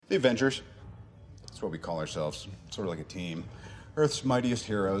The Avengers. That's what we call ourselves. Sort of like a team. Earth's mightiest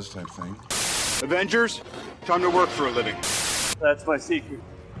heroes type thing. Avengers, time to work for a living. That's my secret.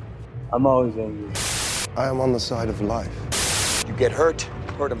 I'm always angry. I am on the side of life. You get hurt,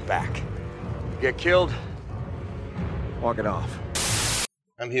 hurt him back. You get killed, walk it off.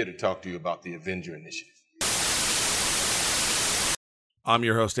 I'm here to talk to you about the Avenger Initiative. I'm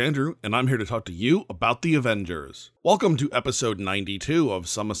your host, Andrew, and I'm here to talk to you about the Avengers. Welcome to episode 92 of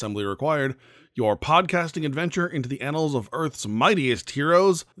Some Assembly Required, your podcasting adventure into the annals of Earth's mightiest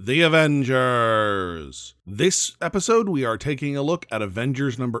heroes, the Avengers. This episode, we are taking a look at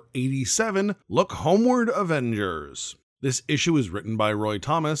Avengers number 87, Look Homeward, Avengers. This issue is written by Roy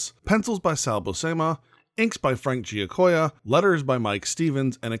Thomas, pencils by Sal Buscema, inks by Frank Giacoia, letters by Mike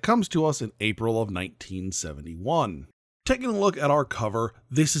Stevens, and it comes to us in April of 1971. Taking a look at our cover,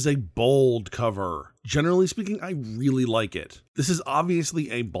 this is a bold cover. Generally speaking, I really like it. This is obviously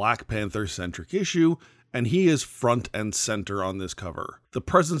a Black Panther-centric issue, and he is front and center on this cover. The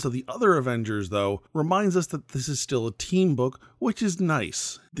presence of the other Avengers, though, reminds us that this is still a team book, which is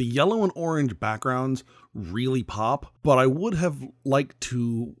nice. The yellow and orange backgrounds really pop, but I would have liked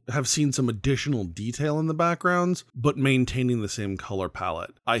to have seen some additional detail in the backgrounds, but maintaining the same color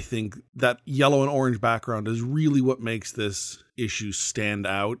palette. I think that yellow and orange background is really what makes this issue stand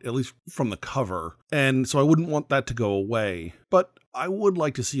out, at least from the cover, and so I wouldn't want that to go away. But I would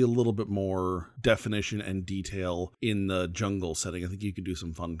like to see a little bit more definition and detail in the jungle setting. I think you could do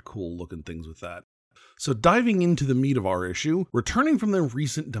some fun, cool looking things with that. So diving into the meat of our issue, returning from their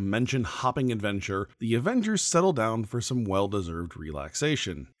recent dimension-hopping adventure, the Avengers settle down for some well-deserved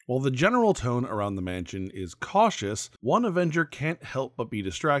relaxation. While the general tone around the mansion is cautious, one Avenger can't help but be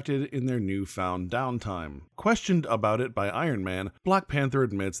distracted in their newfound downtime. Questioned about it by Iron Man, Black Panther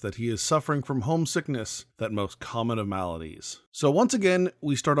admits that he is suffering from homesickness, that most common of maladies. So once again,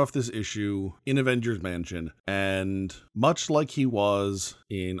 we start off this issue in Avengers Mansion, and much like he was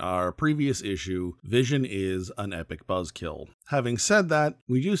in our previous issue, Vision is an epic buzzkill. Having said that,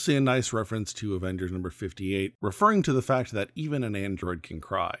 we do see a nice reference to Avengers number 58, referring to the fact that even an android can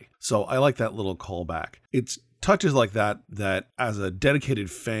cry. So I like that little callback. It's touches like that as a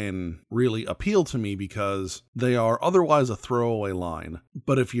dedicated fan really appeal to me because they are otherwise a throwaway line.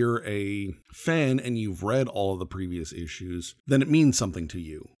 But if you're a fan and you've read all of the previous issues, then it means something to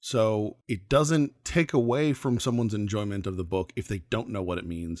you. So it doesn't take away from someone's enjoyment of the book if they don't know what it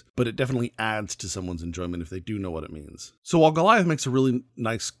means, but it definitely adds to someone's enjoyment if they do know what it means. So while Goliath makes a really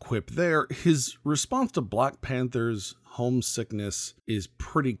nice quip there, his response to Black Panther's homesickness is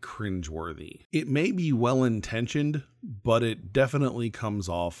pretty cringeworthy. It may be well-intentioned, but it definitely comes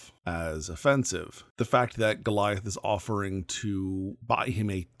off as offensive. The fact that Goliath is offering to buy him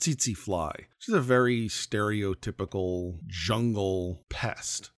a tsetse fly, which is a very stereotypical jungle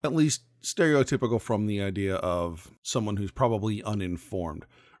pest, at least stereotypical from the idea of someone who's probably uninformed.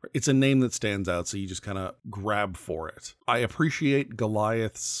 It's a name that stands out, so you just kind of grab for it. I appreciate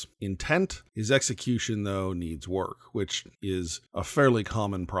Goliath's intent. His execution, though, needs work, which is a fairly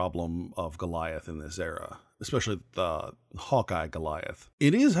common problem of Goliath in this era, especially the Hawkeye Goliath.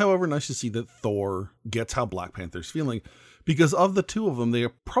 It is, however, nice to see that Thor gets how Black Panther's feeling, because of the two of them, they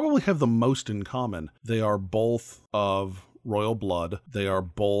probably have the most in common. They are both of royal blood. They are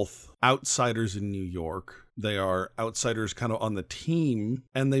both outsiders in New York. They are outsiders kind of on the team,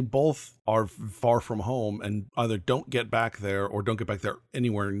 and they both are far from home and either don't get back there or don't get back there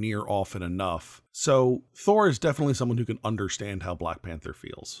anywhere near often enough. So Thor is definitely someone who can understand how Black Panther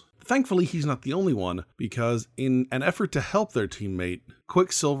feels. Thankfully, he's not the only one, because in an effort to help their teammate,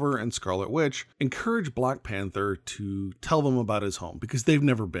 Quicksilver and Scarlet Witch encourage Black Panther to tell them about his home, because they've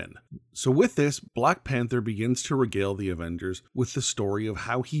never been. So with this, Black Panther begins to regale the Avengers with the story of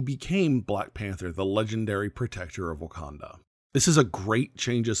how he became Black Panther, the legendary protector of Wakanda. This is a great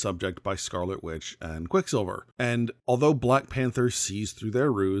change of subject by Scarlet Witch and Quicksilver, and although Black Panther sees through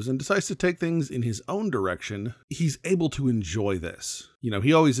their ruse and decides to take things in his own direction, he's able to enjoy this. You know,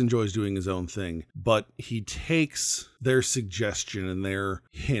 he always enjoys doing his own thing, but he takes their suggestion and their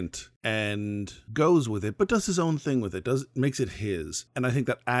hint and goes with it, but does his own thing with it, makes it his. And I think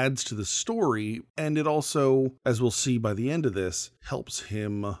that adds to the story, and it also, as we'll see by the end of this, helps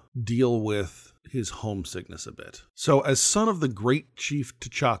him deal with his homesickness a bit. So as son of the great chief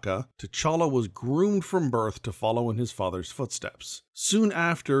T'Chaka, T'Challa was groomed from birth to follow in his father's footsteps. Soon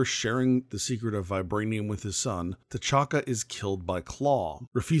after sharing the secret of vibranium with his son, T'Chaka is killed by Klaw.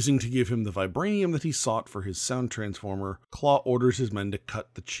 Refusing to give him the vibranium that he sought for his sound transformer, Klaw orders his men to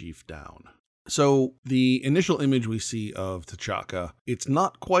cut the chief down. So the initial image we see of T'Chaka, it's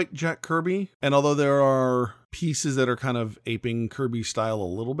not quite Jack Kirby, and although there are pieces that are kind of aping Kirby style a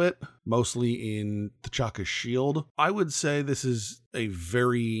little bit, mostly in T'Chaka's shield. I would say this is a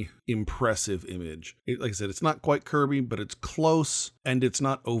very impressive image. Like I said, it's not quite Kirby, but it's close and it's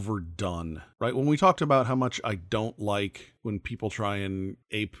not overdone, right? When we talked about how much I don't like when people try and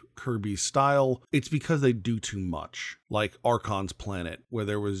ape Kirby's style, it's because they do too much, like Archon's Planet, where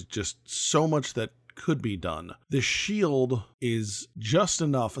there was just so much that could be done. The shield is just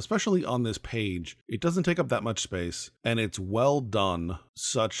enough, especially on this page. It doesn't take up that much space, and it's well done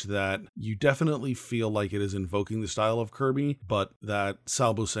such that you definitely feel like it is invoking the style of Kirby, but that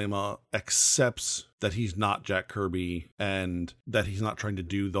Sal Buscema accepts that he's not Jack Kirby and that he's not trying to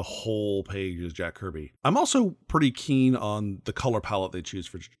do the whole page as Jack Kirby. I'm also pretty keen on the color palette they choose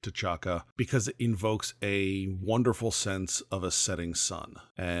for T'Chaka because it invokes a wonderful sense of a setting sun.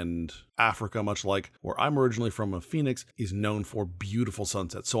 And Africa, much like where I'm originally from of Phoenix, is known for beautiful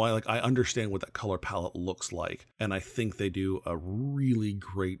sunsets. So I understand what that color palette looks like. And I think they do a really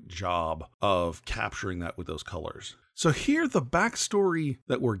great job of capturing that with those colors. So here, the backstory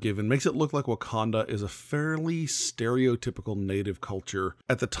that we're given makes it look like Wakanda is a fairly stereotypical native culture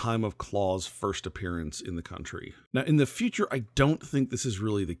at the time of Klaue's first appearance in the country. Now, in the future, I don't think this is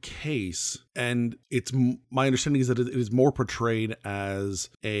really the case, and my understanding is that it is more portrayed as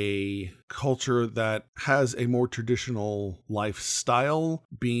a culture that has a more traditional lifestyle,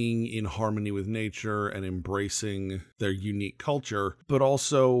 being in harmony with nature and embracing their unique culture, but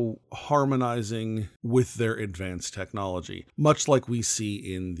also harmonizing with their advanced technology, much like we see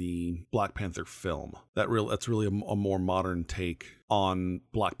in the Black Panther film. That's really a more modern take on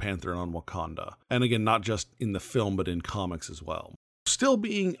Black Panther and on Wakanda. And again, not just in the film, but in comics as well. Still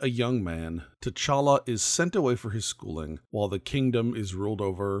being a young man, T'Challa is sent away for his schooling, while the kingdom is ruled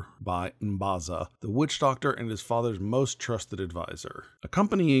over by M'Baza, the witch doctor and his father's most trusted advisor.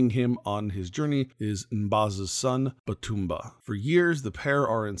 Accompanying him on his journey is M'Baza's son, Batumba. For years, the pair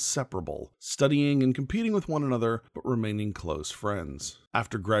are inseparable, studying and competing with one another, but remaining close friends.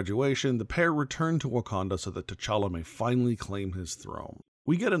 After graduation, the pair return to Wakanda so that T'Challa may finally claim his throne.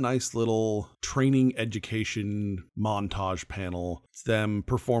 We get a nice little training education montage panel. It's them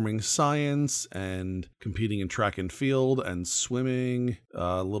performing science and competing in track and field and swimming,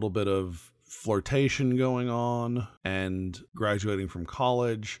 a little bit of flirtation going on, and graduating from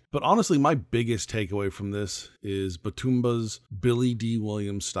college. But honestly, my biggest takeaway from this is Batumba's Billy D.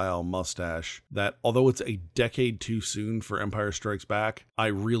 Williams style mustache that, although it's a decade too soon for Empire Strikes Back, I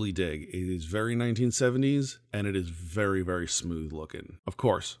really dig. It is very 1970s, and it is very, very smooth looking. Of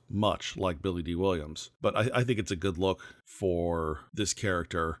course, much like Billy D. Williams, but I think it's a good look for this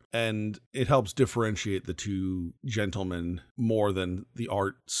character, and it helps differentiate the two gentlemen more than the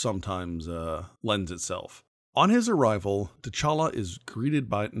art sometimes lends itself. On his arrival, T'Challa is greeted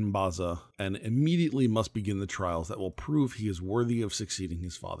by M'Baza and immediately must begin the trials that will prove he is worthy of succeeding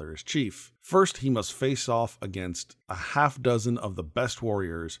his father as chief. First, he must face off against a half dozen of the best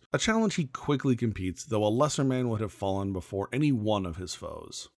warriors, a challenge he quickly competes, though a lesser man would have fallen before any one of his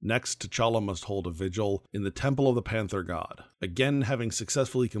foes. Next, T'Challa must hold a vigil in the Temple of the Panther God. Again, having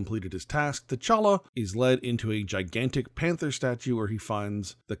successfully completed his task, T'Challa is led into a gigantic panther statue where he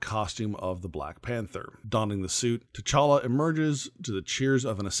finds the costume of the Black Panther. Donning the suit, T'Challa emerges to the cheers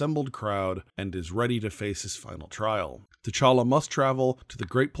of an assembled crowd and is ready to face his final trial. T'Challa must travel to the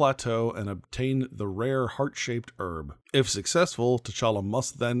Great Plateau and obtain the rare heart-shaped herb. If successful, T'Challa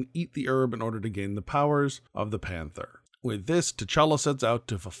must then eat the herb in order to gain the powers of the Panther. With this, T'Challa sets out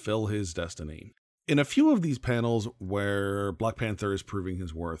to fulfill his destiny. In a few of these panels where Black Panther is proving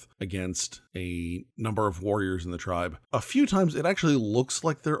his worth against a number of warriors in the tribe, a few times it actually looks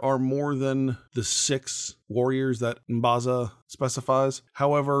like there are more than the 6 warriors that M'Baza specifies.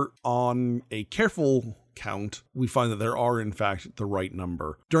 However, on a careful count, we find that there are in fact the right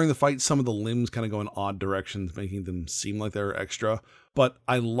number. During the fight, some of the limbs kind of go in odd directions, making them seem like they're extra, but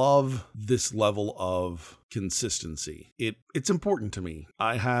I love this level of consistency. It's important to me.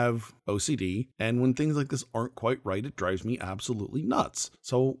 I have OCD, and when things like this aren't quite right, it drives me absolutely nuts.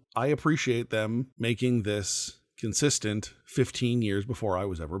 So I appreciate them making this consistent 15 years before I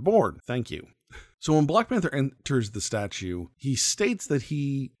was ever born. Thank you. So when Black Panther enters the statue, he states that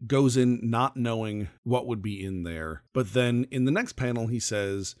he goes in not knowing what would be in there. But then in the next panel, he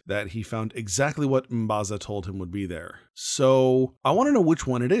says that he found exactly what M'Baza told him would be there. So I want to know which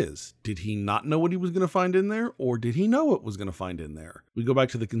one it is. Did he not know what he was going to find in there, or did he know what was going to find in there? We go back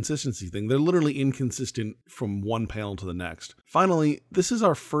to the consistency thing. They're literally inconsistent from one panel to the next. Finally, this is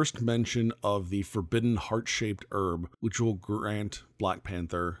our first mention of the forbidden heart-shaped herb, which will grant Black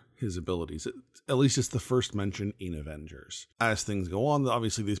Panther his abilities. At least it's the first mention in Avengers. As things go on,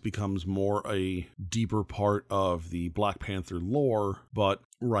 obviously this becomes more a deeper part of the Black Panther lore, but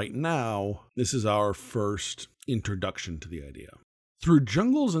right now, this is our first introduction to the idea. Through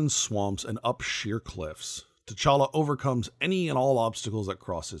jungles and swamps and up sheer cliffs, T'Challa overcomes any and all obstacles that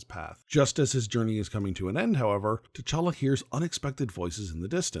cross his path. Just as his journey is coming to an end, however, T'Challa hears unexpected voices in the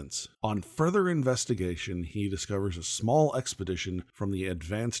distance. On further investigation, he discovers a small expedition from the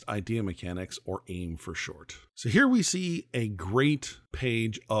Advanced Idea Mechanics, or AIM for short. So here we see a great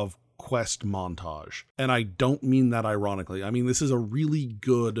page of quest montage. And I don't mean that ironically. I mean, this is a really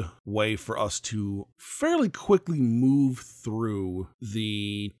good way for us to fairly quickly move through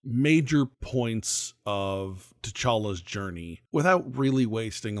the major points of T'Challa's journey without really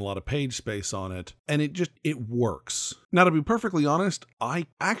wasting a lot of page space on it. And it works. Now, to be perfectly honest, I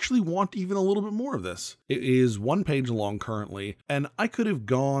actually want even a little bit more of this. It is 1 page long currently, and I could have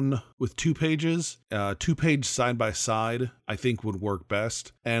gone with 2 pages. 2 page side by side, I think would work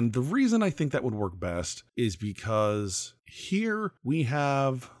best. And the reason I think that would work best is because here we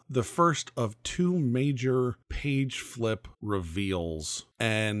have the first of 2 major page flip reveals,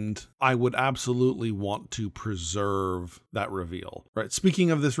 and I would absolutely want to preserve that reveal, right?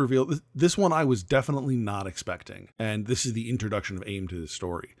 Speaking of this reveal, this one I was definitely not expecting, and this is the introduction of AIM to the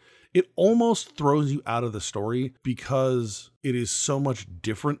story. It almost throws you out of the story because it is so much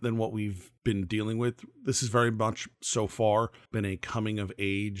different than what we've been dealing with. This has very much so far been a coming of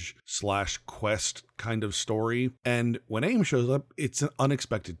age / quest kind of story. And when AIM shows up, it's an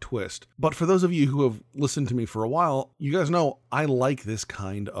unexpected twist. But for those of you who have listened to me for a while, you guys know I like this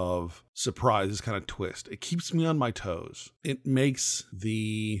kind of surprise, this kind of twist. It keeps me on my toes. It makes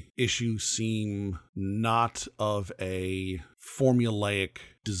the issue seem not of a formulaic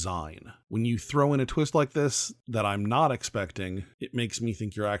design. When you throw in a twist like this that I'm not expecting, it makes me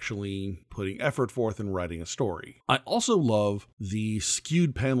think you're actually putting effort forth in writing a story. I also love the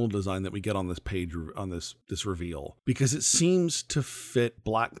skewed panel design that we get on this page, on this reveal, because it seems to fit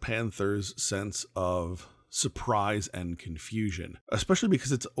Black Panther's sense of surprise and confusion, especially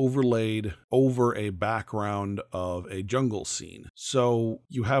because it's overlaid over a background of a jungle scene. So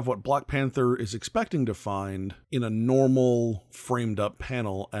you have what Black Panther is expecting to find in a normal framed up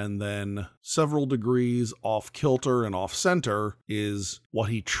panel, and then several degrees off kilter and off center is what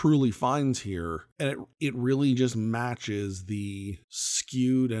he truly finds here. And it really just matches the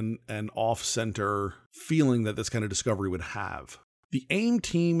skewed and off center feeling that this kind of discovery would have. The AIM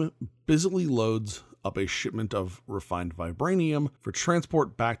team busily loads up a shipment of refined vibranium for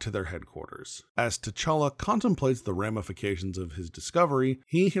transport back to their headquarters. As T'Challa contemplates the ramifications of his discovery,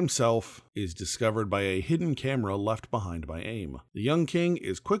 he himself is discovered by a hidden camera left behind by AIM. The young king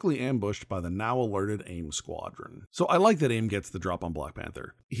is quickly ambushed by the now alerted AIM squadron. So I like that AIM gets the drop on Black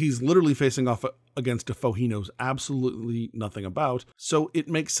Panther. He's literally facing off against a foe he knows absolutely nothing about, so it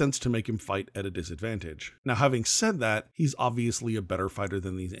makes sense to make him fight at a disadvantage. Now, having said that, he's obviously a better fighter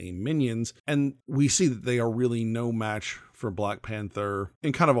than these AIM minions, and we see that they are really no match for Black Panther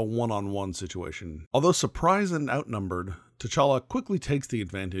in kind of a one-on-one situation. Although surprised and outnumbered, T'Challa quickly takes the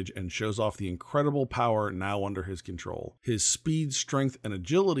advantage and shows off the incredible power now under his control. His speed, strength, and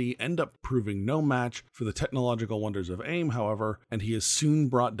agility end up proving no match for the technological wonders of AIM, however, and he is soon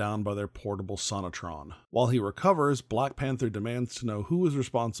brought down by their portable Sonatron. While he recovers, Black Panther demands to know who is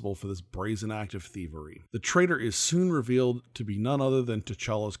responsible for this brazen act of thievery. The traitor is soon revealed to be none other than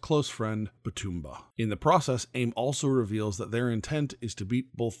T'Challa's close friend, Batumba. In the process, AIM also reveals that their intent is to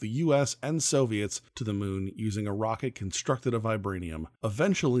beat both the US and Soviets to the moon using a rocket constructed of vibranium,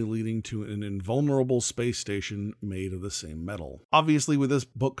 eventually leading to an invulnerable space station made of the same metal. Obviously, with this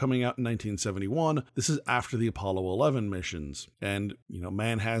book coming out in 1971, this is after the Apollo 11 missions, and,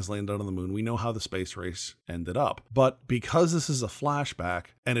 man has landed on the moon. We know how the space race ended up. But because this is a flashback,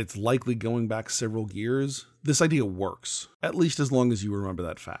 and it's likely going back several years, this idea works, at least as long as you remember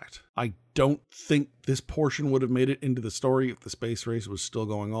that fact. I don't think this portion would have made it into the story if the space race was still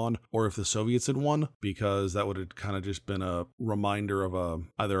going on, or if the Soviets had won, because that would have kind of just been a reminder of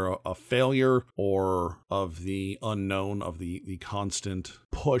either a failure or of the unknown, of the constant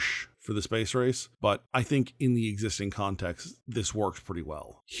push for the space race. But I think in the existing context, this works pretty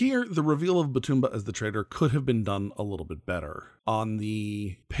well. Here, the reveal of Batumba as the traitor could have been done a little bit better. On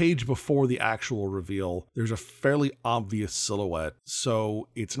the page before the actual reveal, there's a fairly obvious silhouette, so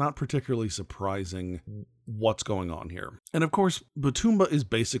it's not particularly surprising what's going on here. And of course, Batumba is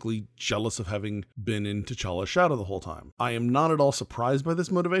basically jealous of having been in T'Challa's shadow the whole time. I am not at all surprised by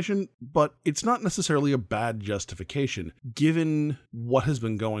this motivation, but it's not necessarily a bad justification. Given what has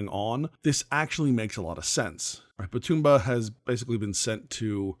been going on, this actually makes a lot of sense. Right, Batumba has basically been sent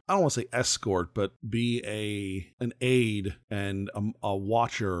to, I don't want to say escort, but be an aide and a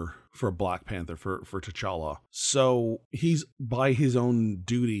watcher for Black Panther, for T'Challa. So he's by his own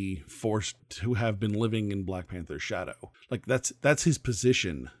duty forced to have been living in Black Panther's shadow. Like that's his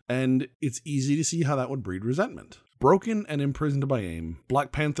position. And it's easy to see how that would breed resentment. Broken and imprisoned by AIM,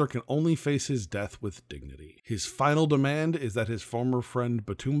 Black Panther can only face his death with dignity. His final demand is that his former friend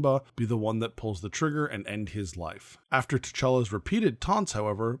Batumba be the one that pulls the trigger and end his life. After T'Challa's repeated taunts,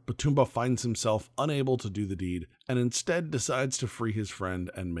 however, Batumba finds himself unable to do the deed and instead decides to free his friend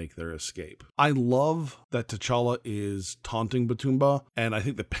and make their escape. I love that T'Challa is taunting Batumba, and I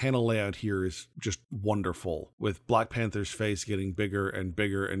think the panel layout here is just wonderful, with Black Panther's face getting bigger and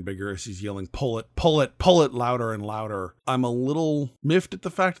bigger and bigger as he's yelling, "Pull it, pull it, pull it," louder and louder. I'm a little miffed at the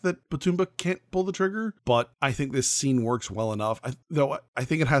fact that Batumba can't pull the trigger, but I think this scene works well enough. Though I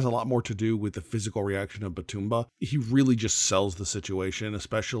think it has a lot more to do with the physical reaction of Batumba. He really just sells the situation,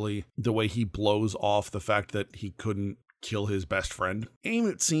 especially the way he blows off the fact that he couldn't kill his best friend. AIM,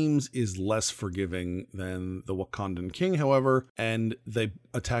 it seems, is less forgiving than the Wakandan king, however, and they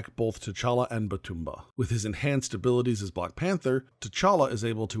attack both T'Challa and Batumba. With his enhanced abilities as Black Panther, T'Challa is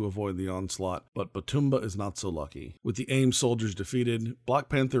able to avoid the onslaught, but Batumba is not so lucky. With the AIM soldiers defeated, Black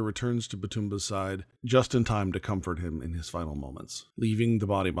Panther returns to Batumba's side just in time to comfort him in his final moments. Leaving the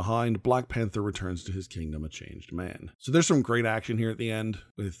body behind, Black Panther returns to his kingdom a changed man. So there's some great action here at the end,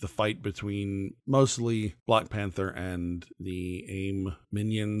 with the fight between mostly Black Panther and the AIM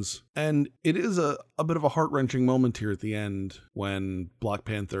minions. And it is a bit of a heart-wrenching moment here at the end when Black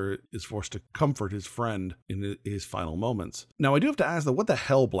Panther is forced to comfort his friend in his final moments. Now, I do have to ask, though, what the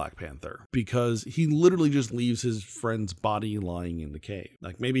hell, Black Panther? Because he literally just leaves his friend's body lying in the cave.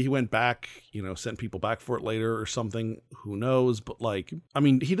 Like, maybe he went back, sent people back for it later or something. Who knows? But,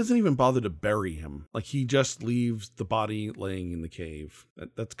 he doesn't even bother to bury him. Like, he just leaves the body laying in the cave.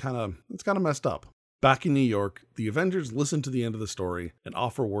 That's kind of messed up. Back in New York, the Avengers listen to the end of the story and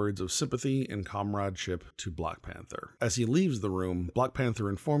offer words of sympathy and comradeship to Black Panther. As he leaves the room, Black Panther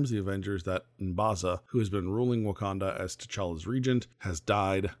informs the Avengers that M'Baza, who has been ruling Wakanda as T'Challa's regent, has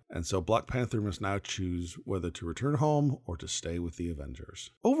died, and so Black Panther must now choose whether to return home or to stay with the Avengers.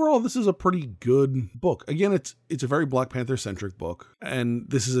 Overall, this is a pretty good book. Again, it's a very Black Panther-centric book, and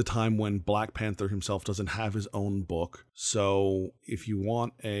this is a time when Black Panther himself doesn't have his own book, so if you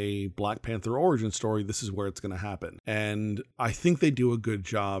want a Black Panther origin story, this is where it's going to happen. And I think they do a good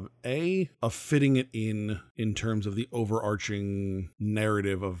job, of fitting it in terms of the overarching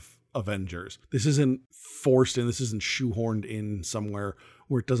narrative of Avengers. This isn't forced in, this isn't shoehorned in somewhere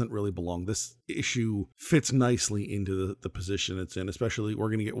where it doesn't really belong. This issue fits nicely into the position it's in, especially we're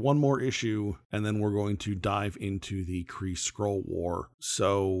going to get one more issue and then we're going to dive into the Kree Skrull War.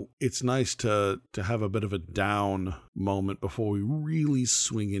 So it's nice to have a bit of a down moment before we really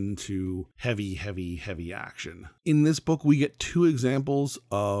swing into heavy action. In this book, we get two examples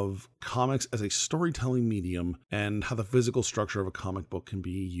of comics as a storytelling medium and how the physical structure of a comic book can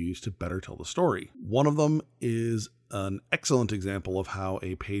be used to better tell the story. One of them is an excellent example of how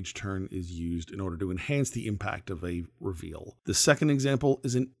a page turn is used in order to enhance the impact of a reveal. The second example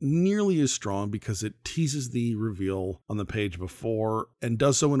isn't nearly as strong because it teases the reveal on the page before and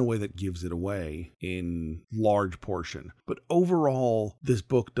does so in a way that gives it away in large portion. But overall, this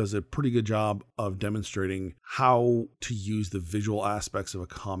book does a pretty good job of demonstrating how to use the visual aspects of a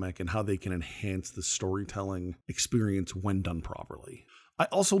comic and how they can enhance the storytelling experience when done properly. I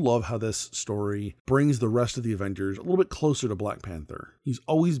also love how this story brings the rest of the Avengers a little bit closer to Black Panther. He's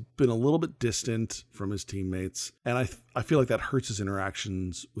always been a little bit distant from his teammates, and I feel like that hurts his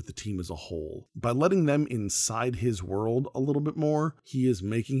interactions with the team as a whole. By letting them inside his world a little bit more, he is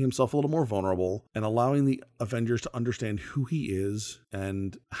making himself a little more vulnerable and allowing the Avengers to understand who he is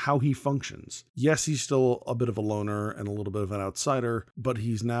and how he functions. Yes, he's still a bit of a loner and a little bit of an outsider, but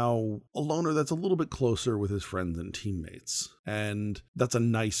he's now a loner that's a little bit closer with his friends and teammates. And that's a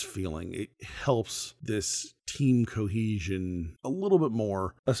nice feeling. It helps this team cohesion a little bit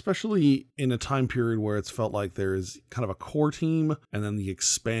more, especially in a time period where it's felt like there's kind of a core team and then the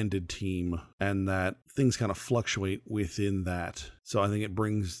expanded team, and that things kind of fluctuate within that. So I think it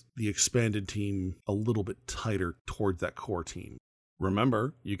brings the expanded team a little bit tighter towards that core team.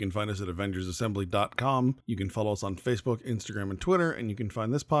 Remember, you can find us at AvengersAssembly.com. You can follow us on Facebook, Instagram, and Twitter, and you can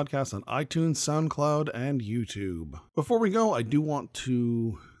find this podcast on iTunes, SoundCloud, and YouTube. Before we go, I do want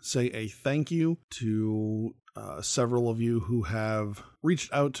to say a thank you to several of you who have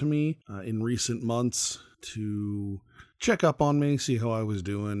reached out to me in recent months to check up on me, see how I was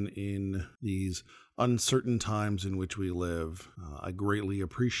doing in these uncertain times in which we live. I greatly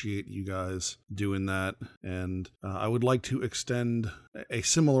appreciate you guys doing that, and I would like to extend a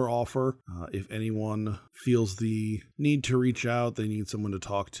similar offer. If anyone feels the need to reach out, they need someone to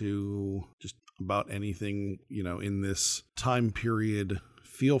talk to, just about anything, in this time period,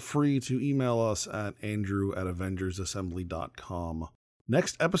 feel free to email us at andrew@avengersassembly.com.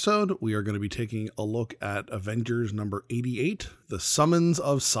 Next episode, we are going to be taking a look at Avengers number 88, The Summons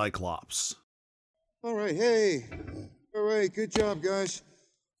of Cyclops. All right, hey. All right, good job, guys.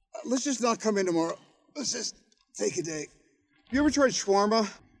 Let's just not come in tomorrow. Let's just take a day. You ever tried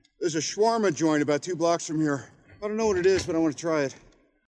shawarma? There's a shawarma joint about 2 blocks from here. I don't know what it is, but I want to try it.